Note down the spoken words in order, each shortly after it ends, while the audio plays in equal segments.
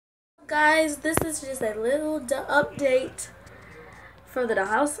Guys, this is just a little update for the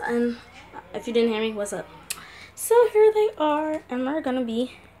dollhouse, and if you didn't hear me, what's up? So here they are, and we're gonna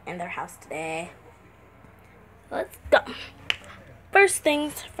be in their house today. Let's go. First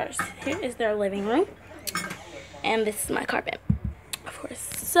things first, here is their living room, and this is my carpet, of course.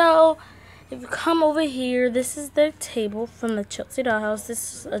 So if you come over here, this is their table from the Chelsea dollhouse.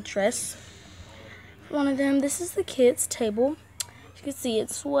 This is a dress, one of them. This is the kids' table. You can see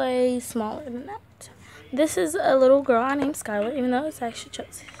it's way smaller than that. This is a little girl named Skylar, even though it's actually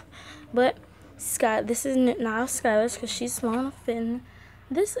Chelsea. But this is not Skylar's because she's small enough to fit in.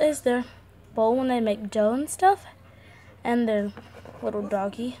 This is their bowl when they make dough and stuff, and their little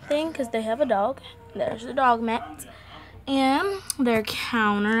doggy thing because they have a dog. There's the dog mat, and their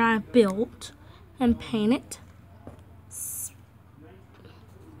counter I built and painted.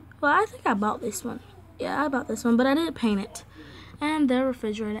 Well, I think I bought this one. Yeah, I bought this one, but I didn't paint it. And their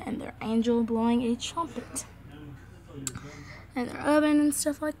refrigerator and their angel blowing a trumpet. And their oven and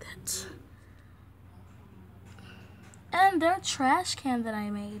stuff like that. And their trash can that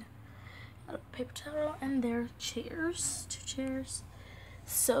I made. A paper towel and their chairs. 2 chairs.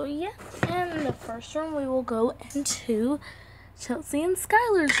 So yeah, in the first room we will go into Chelsea and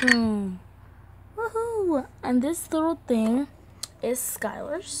Skylar's room. Woohoo! And this little thing is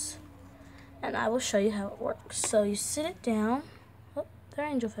Skylar's. And I will show you how it works. So you sit it down. Oh, their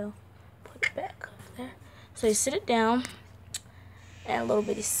angel fell. Put it back over there. So you sit it down, and little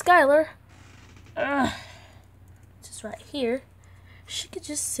bitty Skylar, just right here, she could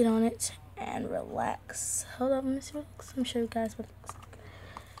just sit on it and relax. Hold up, let me see what it looks like. Let me show you guys what it looks like.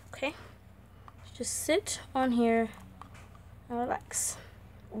 Okay, just sit on here and relax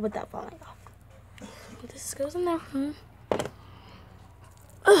without falling off. This goes in their room.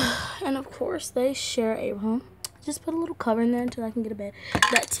 And of course, they share a room. Just put a little cover in there until I can get a bed.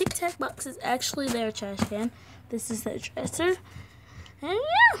 That Tic Tac box is actually their trash can. This is their dresser. And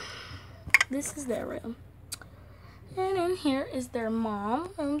yeah, this is their room. And in here is their mom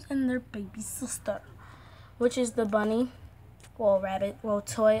rooms and their baby sister, which is the bunny, rabbit,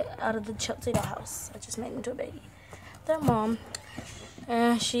 toy out of the Chelsea dollhouse. I just made into a baby. Their mom,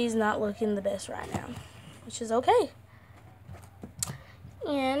 she's not looking the best right now, which is okay.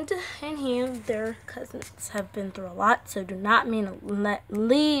 And in here, their cousins have been through a lot, so do not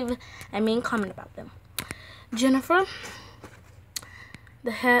leave a mean comment about them. Jennifer, they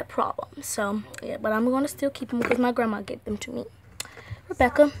had problems, so yeah, but I'm going to still keep them because my grandma gave them to me.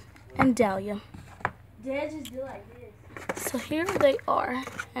 Rebecca and Dahlia. Dad just do like this. So here they are,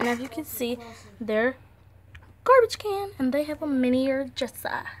 and as you can see, they're garbage can, and they have a miniature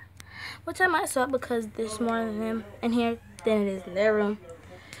dresser, which I might swap because there's more of them in here than it is in their room.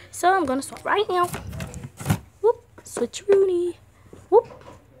 So I'm gonna swap right now. Whoop, switch Rooney. Whoop,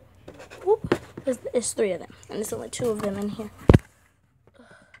 whoop. There's 3 of them, and there's only 2 of them in here.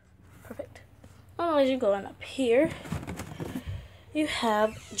 Perfect. As you go on up here, you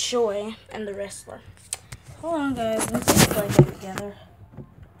have Joy and the wrestler. Hold on, guys. Let's just play them together.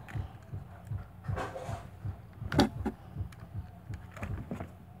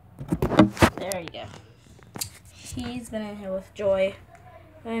 There you go. He's been in here with Joy,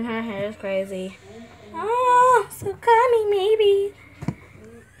 and her hair is crazy. Oh, so call me maybe.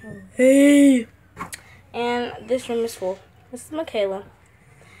 Hey. And this room is full. This is Michaela.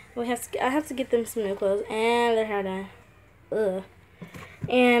 I have to get them some new clothes and their hair done. Ugh.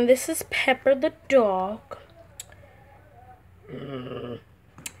 And this is Pepper the dog.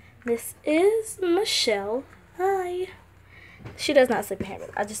 This is Michelle. Hi. She does not sleep in here,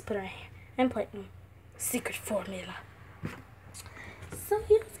 but I just put her in here and play secret formula. So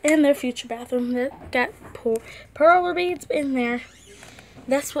yes, and their future bathroom that got pearl beads in there.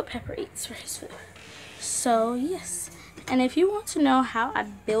 That's what Pepper eats for his food. So yes, and if you want to know how I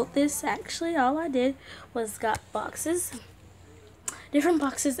built this, actually all I did was got boxes, different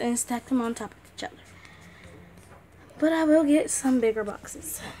boxes, and stacked them on top of each other. But I will get some bigger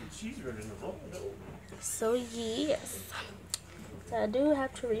boxes. So yes, I do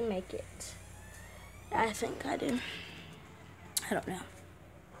have to remake it. I think I do. I don't know.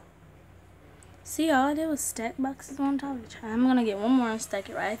 See, all I did was stack boxes on top of each other. I'm gonna get one more and stack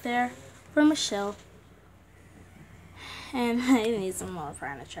it right there for Michelle. And I need some more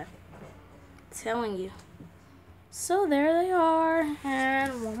furniture. I'm telling you. So there they are.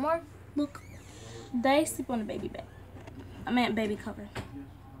 And one more. Look. They sleep on the baby bed. I meant baby cover.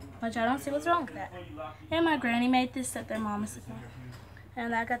 But y'all don't see what's wrong with that. And my granny made this that their mom is sleeping on.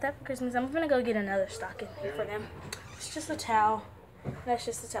 And I got that for Christmas. I'm gonna go get another stocking for them. It's just a towel. That's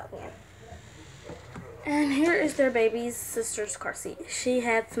just a towel. And here is their baby's sister's car seat. She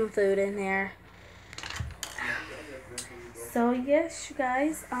had some food in there. So yes, you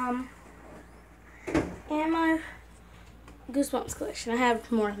guys, and my Goosebumps collection. I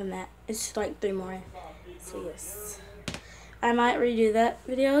have more than that. It's just like 3 more in. So yes, I might redo that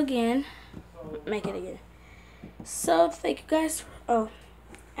video again. Make it again. So thank you guys. Oh,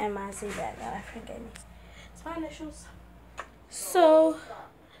 and my Z bag that I forgot me. It's my initials. So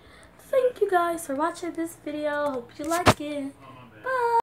thank you guys for watching this video. Hope you like it. Bye.